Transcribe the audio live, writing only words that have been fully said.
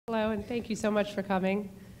Hello, and thank you so much for coming.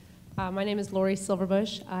 My name is Lori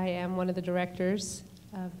Silverbush. I am one of the directors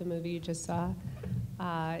of the movie you just saw.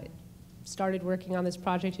 Started working on this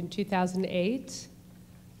project in 2008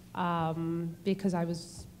 because I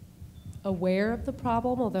was aware of the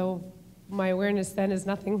problem, although my awareness then is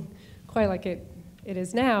nothing quite like it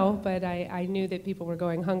is now, but I knew that people were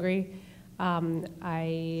going hungry.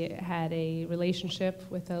 I had a relationship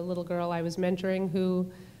with a little girl I was mentoring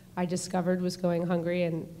who I discovered was going hungry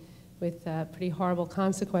and with pretty horrible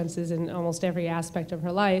consequences in almost every aspect of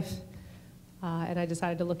her life. And I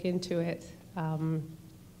decided to look into it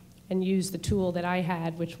and use the tool that I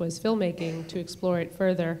had, which was filmmaking, to explore it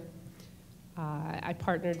further. I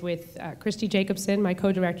partnered with Christy Jacobson, my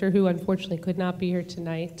co-director, who unfortunately could not be here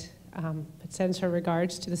tonight, but sends her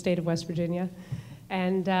regards to the state of West Virginia.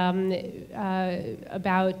 And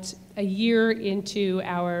about a year into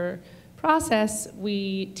our process,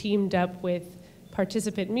 we teamed up with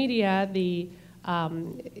Participant Media, the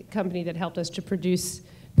company that helped us to produce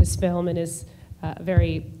this film and is a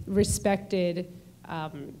very respected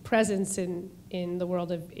presence in the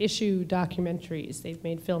world of issue documentaries. They've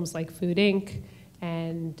made films like Food Inc.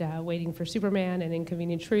 and Waiting for Superman and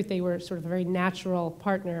Inconvenient Truth. They were sort of a very natural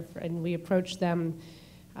partner, and we approached them,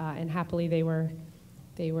 and happily they were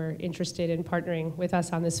interested in partnering with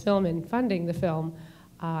us on this film and funding the film.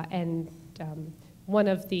 One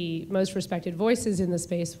of the most respected voices in the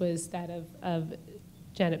space was that of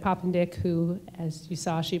Janet Poppendick, who, as you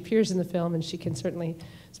saw, she appears in the film, and she can certainly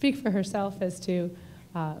speak for herself as to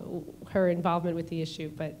her involvement with the issue,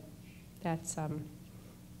 but that's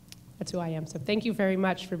who I am. So thank you very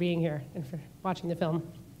much for being here and for watching the film.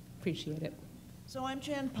 Appreciate it. So I'm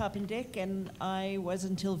Jan Poppendick, and I was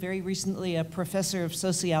until very recently a professor of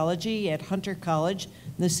sociology at Hunter College,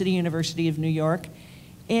 the City University of New York.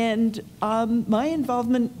 And my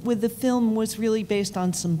involvement with the film was really based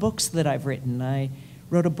on some books that I've written. I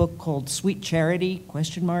wrote a book called Sweet Charity,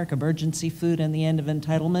 Emergency Food and the End of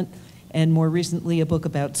Entitlement, and more recently a book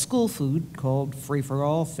about school food called Free for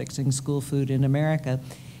All, Fixing School Food in America.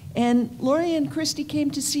 And Lori and Christy came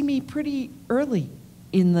to see me pretty early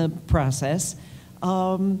in the process.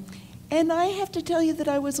 And I have to tell you that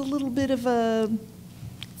I was a little bit of a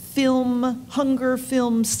hunger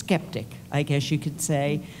film skeptic, I guess you could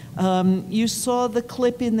say. You saw the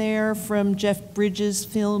clip in there from Jeff Bridges'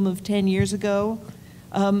 film of 10 years ago,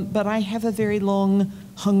 but I have a very long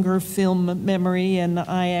hunger film memory, and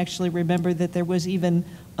I actually remember that there was even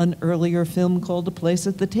an earlier film called A Place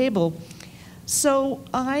at the Table. So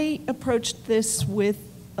I approached this with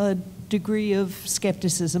a degree of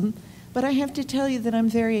skepticism, but I have to tell you that I'm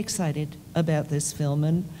very excited about this film,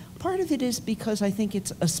 and part of it is because I think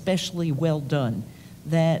it's especially well done,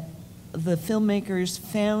 that the filmmakers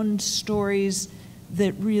found stories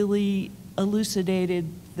that really elucidated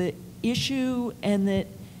the issue and that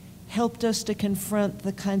helped us to confront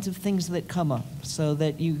the kinds of things that come up, so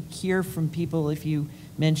that you hear from people if you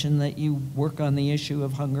mention that you work on the issue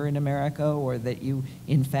of hunger in America or that you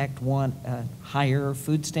in fact want a higher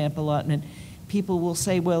food stamp allotment. People will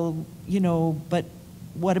say, well, you know, but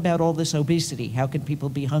what about all this obesity? How can people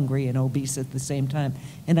be hungry and obese at the same time?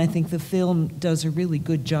 And I think the film does a really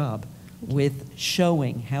good job with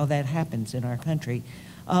showing how that happens in our country.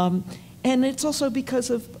 And it's also because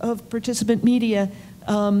of Participant Media.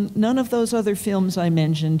 None of those other films I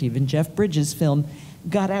mentioned, even Jeff Bridges' film,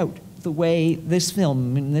 got out the way this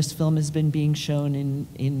film, and this film has been being shown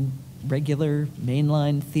in regular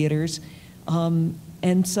mainline theaters.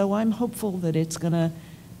 And so I'm hopeful that it's going to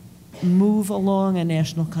move along a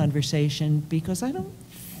national conversation, because I don't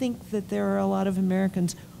think that there are a lot of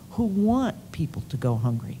Americans who want people to go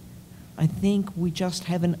hungry. I think we just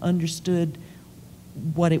haven't understood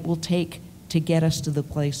what it will take to get us to the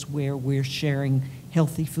place where we're sharing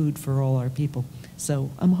healthy food for all our people. So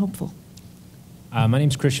I'm hopeful. My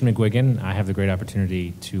name's Christian McGuigan. I have the great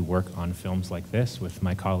opportunity to work on films like this with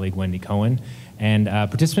my colleague Wendy Cohen. And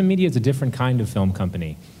Participant Media is a different kind of film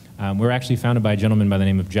company. We're actually founded by a gentleman by the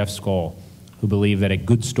name of Jeff Skoll, who believed that a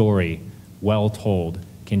good story, well told,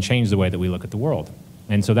 can change the way that we look at the world.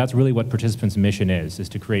 And so that's really what Participant's mission is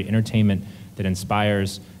to create entertainment that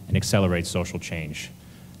inspires and accelerates social change.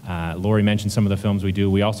 Lori mentioned some of the films we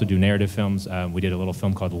do. We also do narrative films. We did a little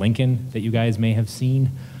film called Lincoln that you guys may have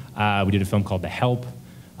seen. We did a film called The Help,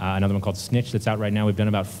 another one called Snitch that's out right now. We've done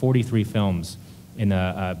about 43 films in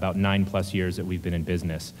the about 9+ years that we've been in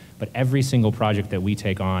business. But every single project that we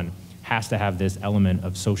take on has to have this element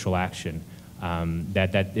of social action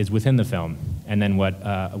that is within the film. And then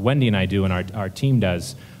what Wendy and I do and our team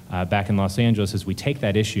does back in Los Angeles is we take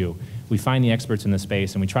that issue we find the experts in the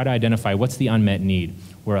space and we try to identify what's the unmet need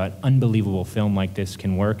where an unbelievable film like this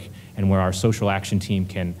can work and where our social action team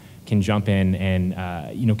can jump in and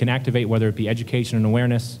can activate, whether it be education and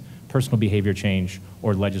awareness, personal behavior change,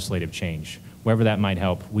 or legislative change. Wherever that might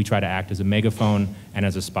help, we try to act as a megaphone and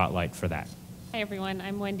as a spotlight for that. Hi everyone,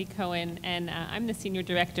 I'm Wendy Cohen, and I'm the Senior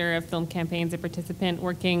Director of Film Campaigns at Participant,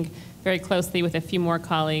 working very closely with a few more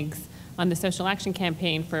colleagues on the social action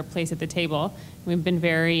campaign for A Place at the Table. We've been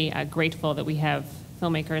very grateful that we have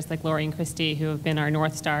filmmakers like Lori and Christy who have been our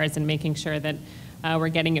North Stars in making sure that we're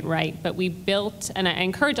getting it right. But we built, and I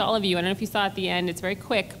encourage all of you, I don't know if you saw at the end, it's very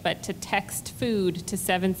quick, but to text food to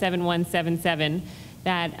 77177.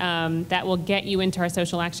 That will get you into our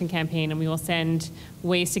social action campaign, and we will send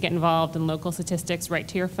ways to get involved in local statistics right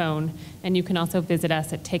to your phone. And you can also visit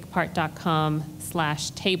us at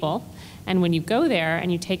takepart.com/table. And when you go there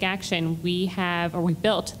and you take action, we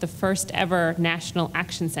built the first ever National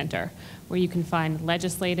Action Center, where you can find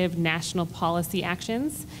legislative national policy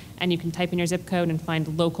actions, and you can type in your zip code and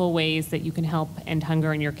find local ways that you can help end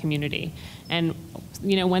hunger in your community. And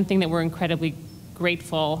one thing that we're incredibly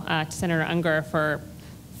grateful to Senator Unger for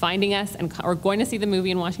finding us or going to see the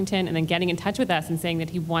movie in Washington and then getting in touch with us and saying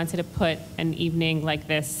that he wanted to put an evening like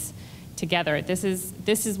this together. This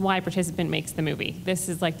is why Participant makes the movie. This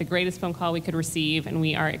is like the greatest phone call we could receive, and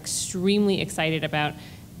we are extremely excited about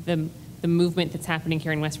the movement that's happening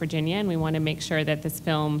here in West Virginia, and we want to make sure that this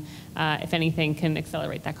film, if anything, can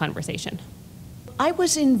accelerate that conversation. I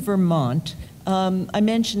was in Vermont. I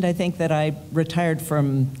mentioned, I think, that I retired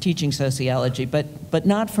from teaching sociology, but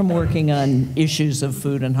not from working on issues of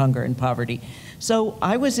food and hunger and poverty. So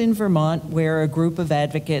I was in Vermont, where a group of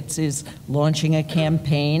advocates is launching a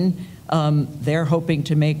campaign. They're hoping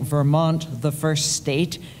to make Vermont the first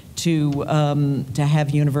state to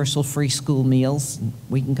have universal free school meals.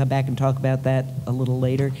 We can come back and talk about that a little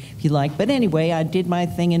later if you like. But anyway, I did my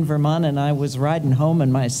thing in Vermont, and I was riding home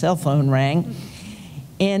and my cell phone rang.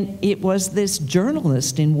 And it was this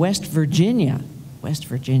journalist in West Virginia. West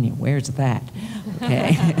Virginia, where's that?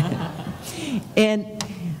 Okay. And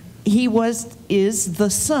he is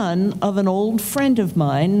the son of an old friend of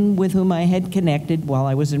mine with whom I had connected while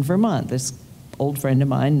I was in Vermont. This old friend of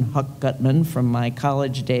mine, Huck Gutman, from my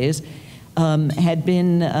college days, had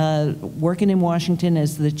been working in Washington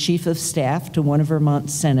as the chief of staff to one of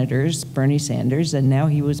Vermont's senators, Bernie Sanders, and now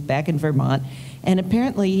he was back in Vermont. And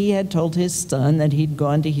apparently he had told his son that he'd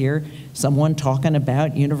gone to hear someone talking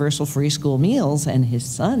about universal free school meals, and his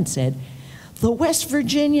son said, the West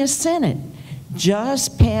Virginia Senate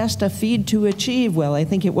just passed a Feed to Achieve. Well, I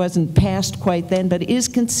think it wasn't passed quite then, but is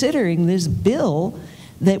considering this bill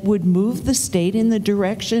that would move the state in the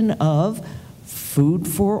direction of food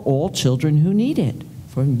for all children who need it,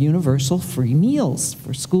 for universal free meals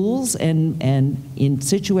for schools and in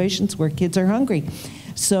situations where kids are hungry.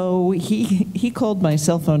 So he called my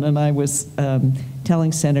cell phone, and I was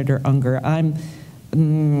telling Senator Unger, I'm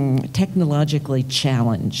technologically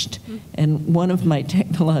challenged. And one of my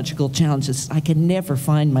technological challenges, I can never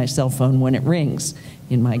find my cell phone when it rings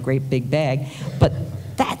in my great big bag. But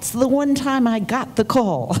that's the one time I got the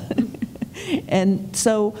call. And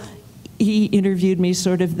so he interviewed me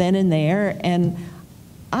sort of then and there, and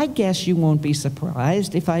I guess you won't be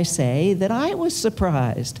surprised if I say that I was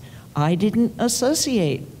surprised. I didn't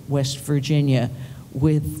associate West Virginia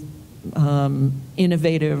with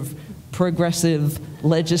innovative, progressive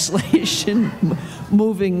legislation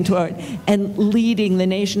moving toward and leading the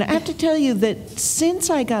nation. I have to tell you that since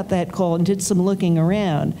I got that call and did some looking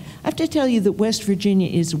around, I have to tell you that West Virginia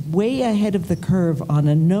is way ahead of the curve on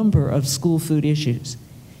a number of school food issues.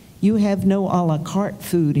 You have no a la carte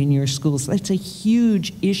food in your schools. That's a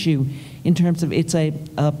huge issue in terms of it's a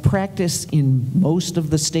practice in most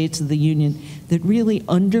of the states of the union that really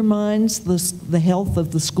undermines the health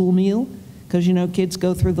of the school meal. Because, kids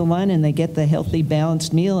go through the line and they get the healthy,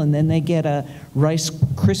 balanced meal, and then they get a Rice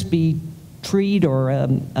Krispie treat or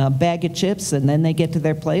a bag of chips, and then they get to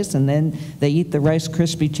their place, and then they eat the Rice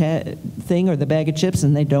Krispie thing or the bag of chips,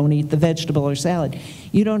 and they don't eat the vegetable or salad.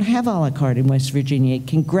 You don't have a la carte in West Virginia.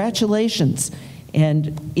 Congratulations.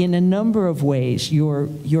 And in a number of ways,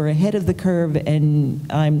 you're ahead of the curve, and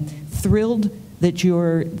I'm thrilled that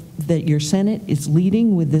your Senate is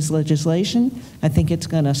leading with this legislation. I think it's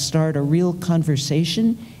going to start a real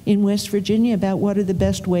conversation in West Virginia about what are the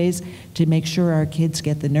best ways to make sure our kids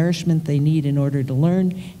get the nourishment they need in order to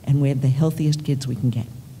learn, and we have the healthiest kids we can get.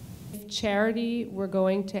 If charity were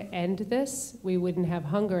going to end this, we wouldn't have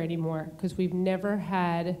hunger anymore, because we've never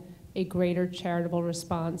had a greater charitable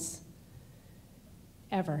response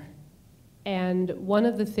ever. And one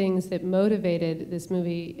of the things that motivated this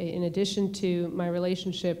movie, in addition to my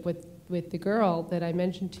relationship with with the girl that I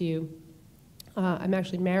mentioned to you, I'm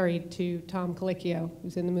actually married to Tom Colicchio,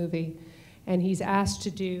 who's in the movie. And he's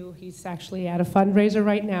actually at a fundraiser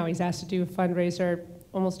right now. He's asked to do a fundraiser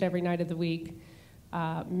almost every night of the week.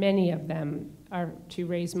 Many of them are to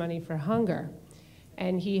raise money for hunger.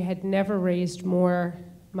 And he had never raised more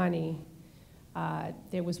money.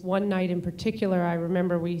 There was one night in particular, I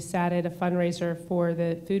remember we sat at a fundraiser for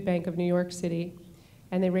the Food Bank of New York City,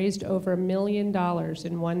 and they raised over $1 million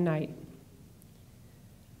in one night.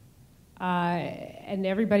 And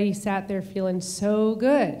everybody sat there feeling so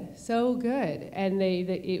good, so good. And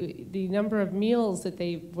the number of meals that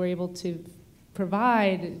they were able to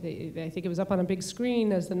provide, I think it was up on a big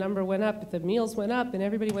screen as the number went up, the meals went up, and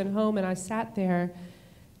everybody went home, and I sat there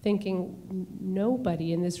thinking,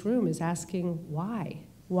 nobody in this room is asking why.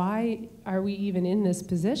 Why are we even in this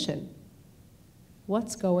position?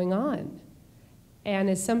 What's going on? And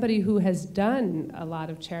as somebody who has done a lot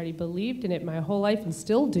of charity, believed in it my whole life and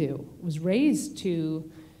still do, was raised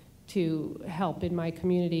to help in my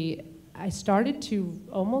community, I started to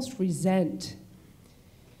almost resent.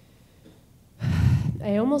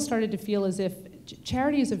 I almost started to feel as if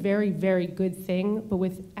charity is a very, very good thing, but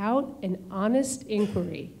without an honest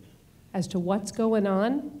inquiry as to what's going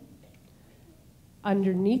on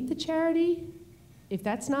underneath the charity, if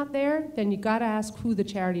that's not there, then you gotta ask who the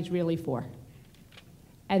charity's really for.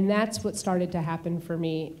 And that's what started to happen for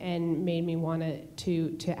me and made me want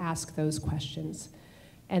to ask those questions.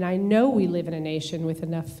 And I know we live in a nation with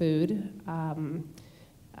enough food.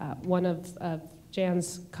 One of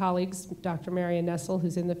Jan's colleagues, Dr. Marion Nessel,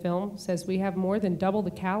 who's in the film, says we have more than double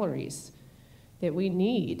the calories that we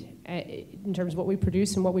need in terms of what we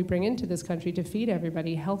produce and what we bring into this country to feed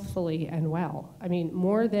everybody healthfully and well. I mean,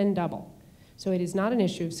 more than double. So it is not an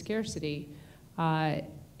issue of scarcity.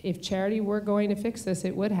 If charity were going to fix this,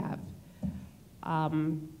 it would have.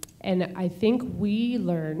 And I think we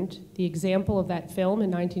learned the example of that film in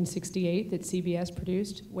 1968 that CBS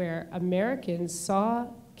produced, where Americans saw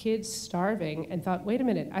kids starving and thought, wait a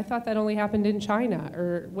minute, I thought that only happened in China,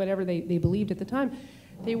 or whatever they believed at the time.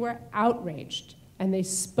 They were outraged, and they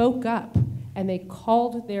spoke up, and they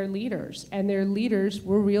called their leaders, and their leaders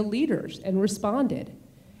were real leaders and responded.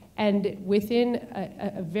 And within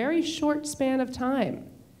a very short span of time,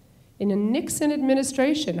 in a Nixon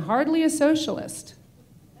administration, hardly a socialist,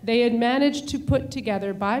 they had managed to put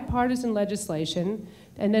together bipartisan legislation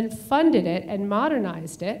and then funded it and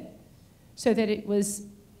modernized it so that it was,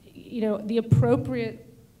 the appropriate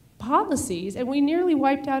policies, and we nearly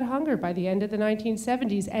wiped out hunger by the end of the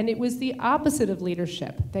 1970s, and it was the opposite of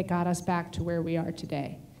leadership that got us back to where we are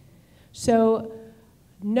today. So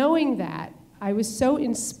knowing that, I was so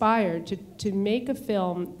inspired to make a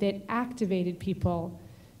film that activated people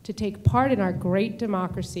to take part in our great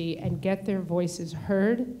democracy and get their voices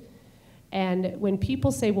heard. And when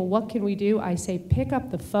people say, well, what can we do? I say, pick up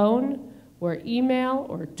the phone or email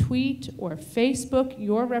or tweet or Facebook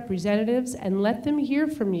your representatives and let them hear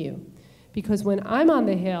from you. Because when I'm on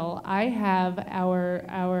the Hill, I have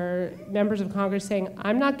our members of Congress saying,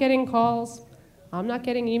 I'm not getting calls, I'm not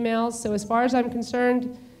getting emails, so as far as I'm concerned,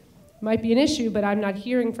 it might be an issue, but I'm not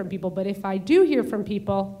hearing from people. But if I do hear from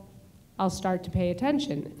people, I'll start to pay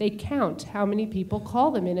attention. They count how many people call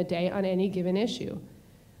them in a day on any given issue.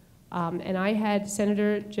 And I had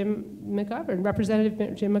Senator Jim McGovern,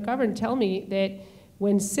 Representative Jim McGovern, tell me that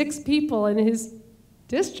when 6 people in his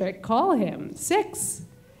district call him, 6,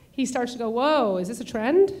 he starts to go, whoa, is this a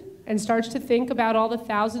trend? And starts to think about all the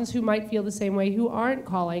thousands who might feel the same way who aren't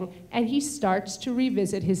calling, and he starts to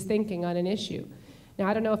revisit his thinking on an issue. Now,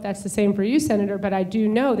 I don't know if that's the same for you, Senator, but I do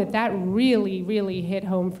know that that really, really hit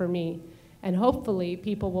home for me. And hopefully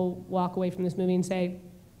people will walk away from this movie and say,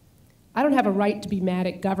 I don't have a right to be mad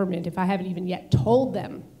at government if I haven't even yet told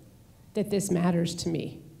them that this matters to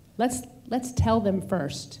me. Let's tell them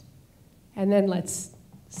first, and then let's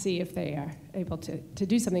see if they are able to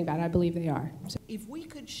do something about it. I believe they are. So. If we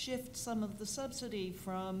could shift some of the subsidy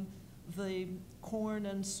from the corn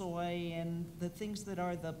and soy and the things that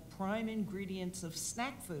are the prime ingredients of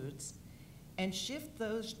snack foods and shift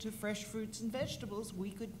those to fresh fruits and vegetables,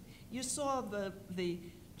 we could, you saw the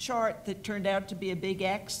chart that turned out to be a big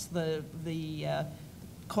X, the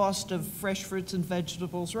cost of fresh fruits and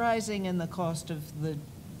vegetables rising and the cost of the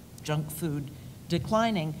junk food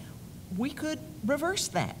declining. We could reverse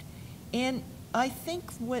that. And I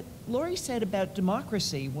think what Lori said about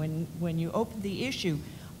democracy when you opened the issue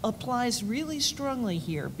applies really strongly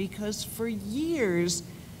here, because for years,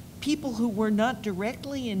 people who were not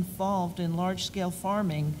directly involved in large-scale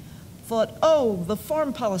farming thought, oh, the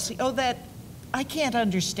farm policy, oh, that, I can't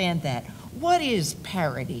understand that. What is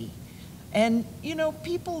parity? And, you know,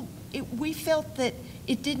 people we felt that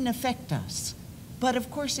it didn't affect us. But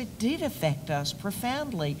of course it did affect us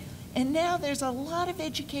profoundly. And now there's a lot of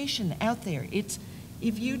education out there. It's,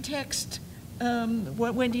 if you text,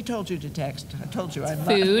 what Wendy told you to text, I told you I'm not.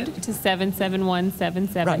 Food to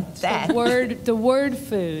 77177. Right, that. The word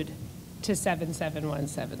food to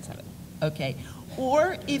 77177. Okay.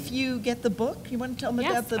 Or if you get the book, you want to tell them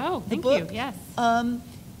Yes. about the Oh, thank book? you. Yes.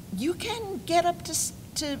 You can get up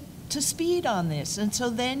to speed on this, and so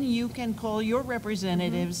then you can call your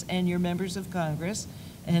representatives and your members of Congress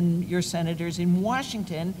and your senators in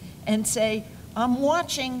Washington and say, I'm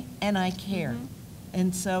watching and I care.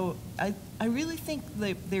 And so I really think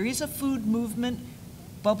that there is a food movement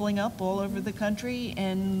bubbling up all over the country,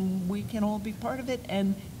 and we can all be part of it,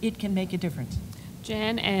 and it can make a difference.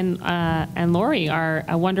 Jen and Lori are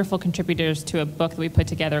wonderful contributors to a book that we put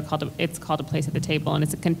together it's called A Place at the Table, and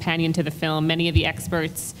it's a companion to the film. Many of the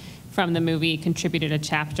experts from the movie contributed a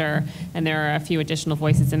chapter, and there are a few additional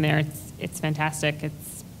voices in there. It's fantastic.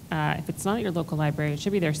 It's if it's not at your local library, it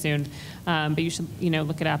should be there soon. But you should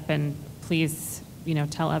look it up, and please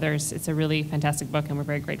tell others. It's a really fantastic book, and we're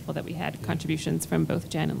very grateful that we had contributions from both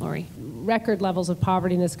Jen and Lori. Record levels of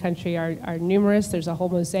poverty in this country are numerous. There's a whole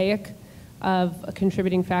mosaic of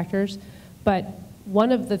contributing factors. But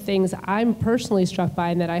one of the things I'm personally struck by,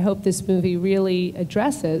 and that I hope this movie really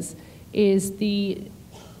addresses, is the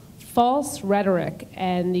false rhetoric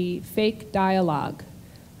and the fake dialogue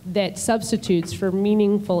that substitutes for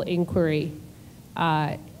meaningful inquiry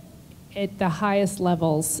at the highest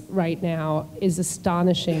levels right now is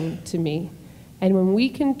astonishing to me. And when we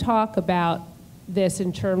can talk about this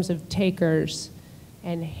in terms of takers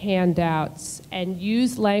and handouts and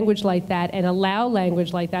use language like that and allow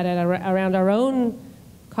language like that around our own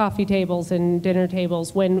coffee tables and dinner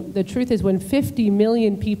tables, when the truth is when 50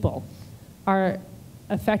 million people are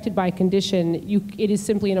affected by condition, it is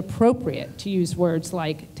simply inappropriate to use words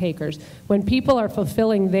like takers. When people are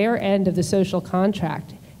fulfilling their end of the social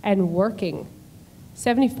contract and working,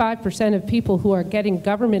 75% of people who are getting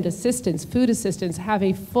government assistance, food assistance, have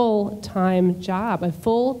a full-time job, a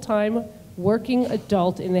full-time working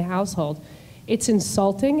adult in the household. It's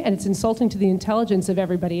insulting, and it's insulting to the intelligence of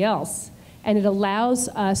everybody else. And it allows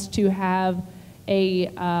us to have a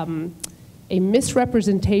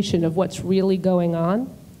misrepresentation of what's really going on.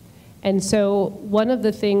 And so one of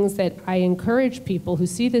the things that I encourage people who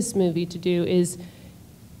see this movie to do is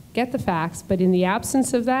get the facts, but in the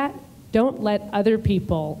absence of that, don't let other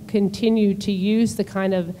people continue to use the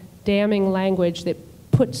kind of damning language that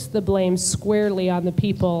puts the blame squarely on the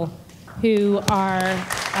people who are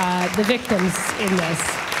the victims in this.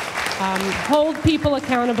 Hold people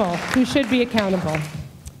accountable who should be accountable,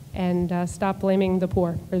 and stop blaming the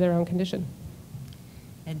poor for their own condition.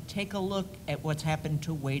 And take a look at what's happened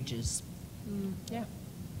to wages. Yeah,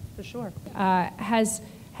 for sure.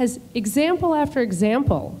 Has example after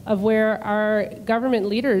example of where our government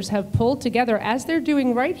leaders have pulled together, as they're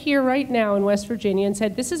doing right here, right now in West Virginia, and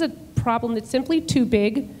said, this is a problem that's simply too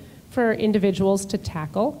big for individuals to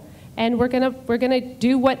tackle, and we're gonna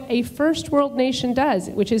do what a first world nation does,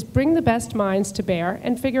 which is bring the best minds to bear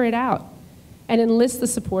and figure it out, and enlist the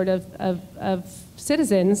support of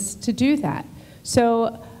citizens to do that.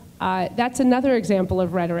 So that's another example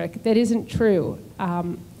of rhetoric that isn't true.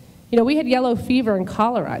 We had yellow fever and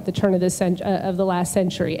cholera at the turn of the last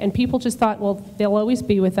century, and people just thought, well, they'll always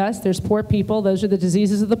be with us. There's poor people. Those are the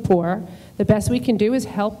diseases of the poor. The best we can do is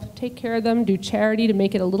help take care of them, do charity to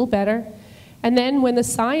make it a little better. And then when the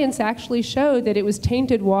science actually showed that it was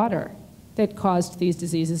tainted water that caused these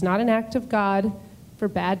diseases, not an act of God for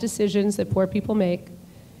bad decisions that poor people make,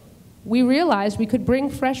 we realized we could bring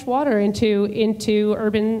fresh water into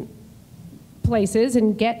urban places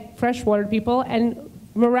and get fresh water to people, and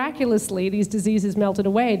miraculously these diseases melted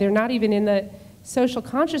away. They're not even in the social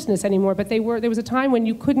consciousness anymore, but there was a time when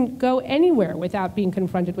you couldn't go anywhere without being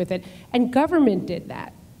confronted with it, and government did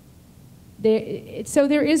that. So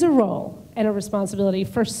there is a role and a responsibility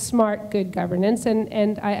for smart, good governance,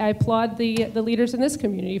 and I applaud the leaders in this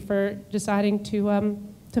community for deciding to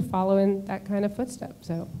follow in that kind of footstep.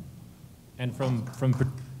 So. And from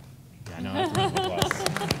yeah, I know, that's a round of applause.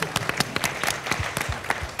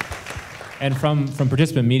 And from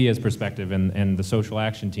participant media's perspective and the social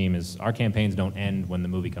action team, is our campaigns don't end when the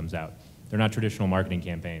movie comes out. They're not traditional marketing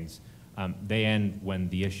campaigns. They end when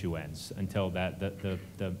the issue ends, until the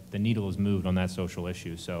needle is moved on that social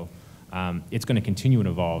issue. So it's going to continue to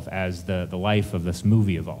evolve as the life of this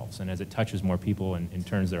movie evolves, and as it touches more people and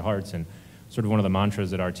turns their hearts. And sort of one of the mantras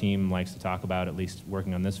that our team likes to talk about, at least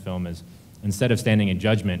working on this film, is instead of standing in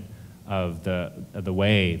judgment of the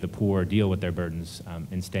way the poor deal with their burdens,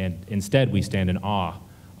 instead we stand in awe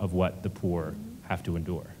of what the poor have to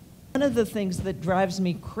endure. One of the things that drives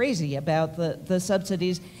me crazy about the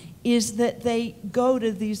subsidies is that they go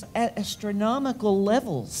to these astronomical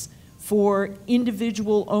levels for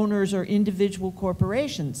individual owners or individual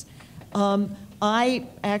corporations. I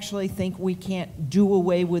actually think we can't do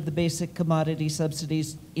away with the basic commodity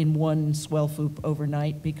subsidies in one swell swoop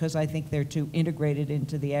overnight, because I think they're too integrated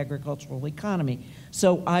into the agricultural economy.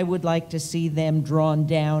 So I would like to see them drawn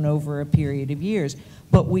down over a period of years.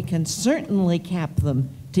 But we can certainly cap them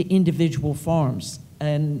to individual farms.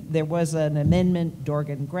 And there was an amendment,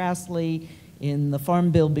 Dorgan-Grassley, in the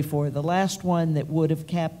Farm Bill before the last one that would have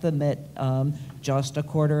capped them at just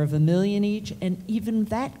 $250,000 each, and even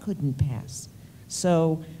that couldn't pass.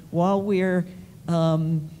 So while we're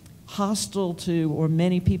hostile to, or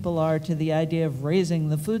many people are, to the idea of raising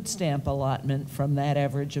the food stamp allotment from that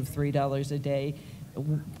average of $3 a day,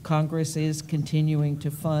 Congress is continuing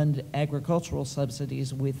to fund agricultural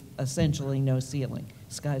subsidies with essentially no ceiling.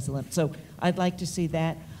 Sky's the limit. So I'd like to see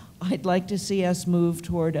that. I'd like to see us move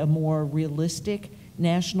toward a more realistic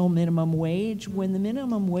national minimum wage. When the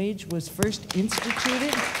minimum wage was first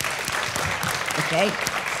instituted, okay,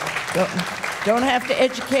 don't have to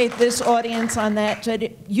educate this audience on that, but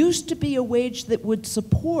it used to be a wage that would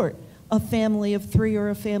support a family of 3 or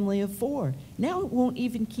a family of 4. Now it won't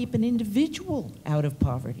even keep an individual out of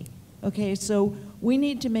poverty. Okay, so we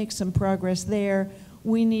need to make some progress there.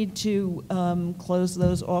 We need to close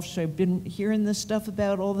those offshore. I've been hearing this stuff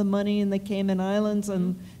about all the money in the Cayman Islands,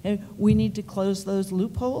 and we need to close those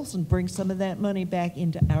loopholes and bring some of that money back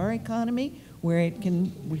into our economy where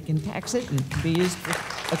we can tax it and it can be used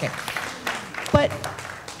for, okay. But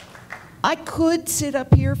I could sit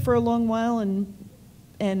up here for a long while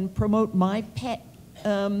and promote my pet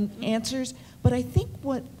answers, but I think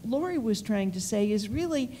what Lori was trying to say is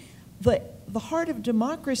really the heart of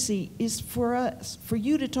democracy is for us, for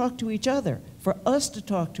you to talk to each other, for us to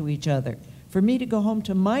talk to each other, for me to go home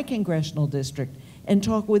to my congressional district and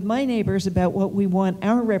talk with my neighbors about what we want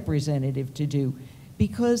our representative to do,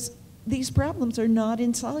 because these problems are not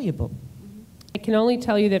insoluble. I can only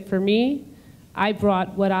tell you that for me, I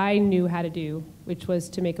brought what I knew how to do, which was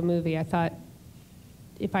to make a movie. I thought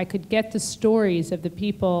if I could get the stories of the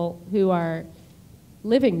people who are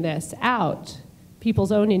living this out,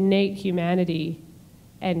 people's own innate humanity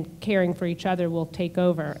and caring for each other will take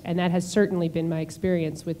over. And that has certainly been my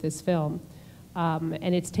experience with this film.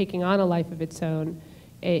 And it's taking on a life of its own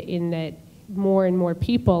in that more and more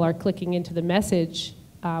people are clicking into the message.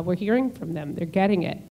 We're hearing from them. They're getting it.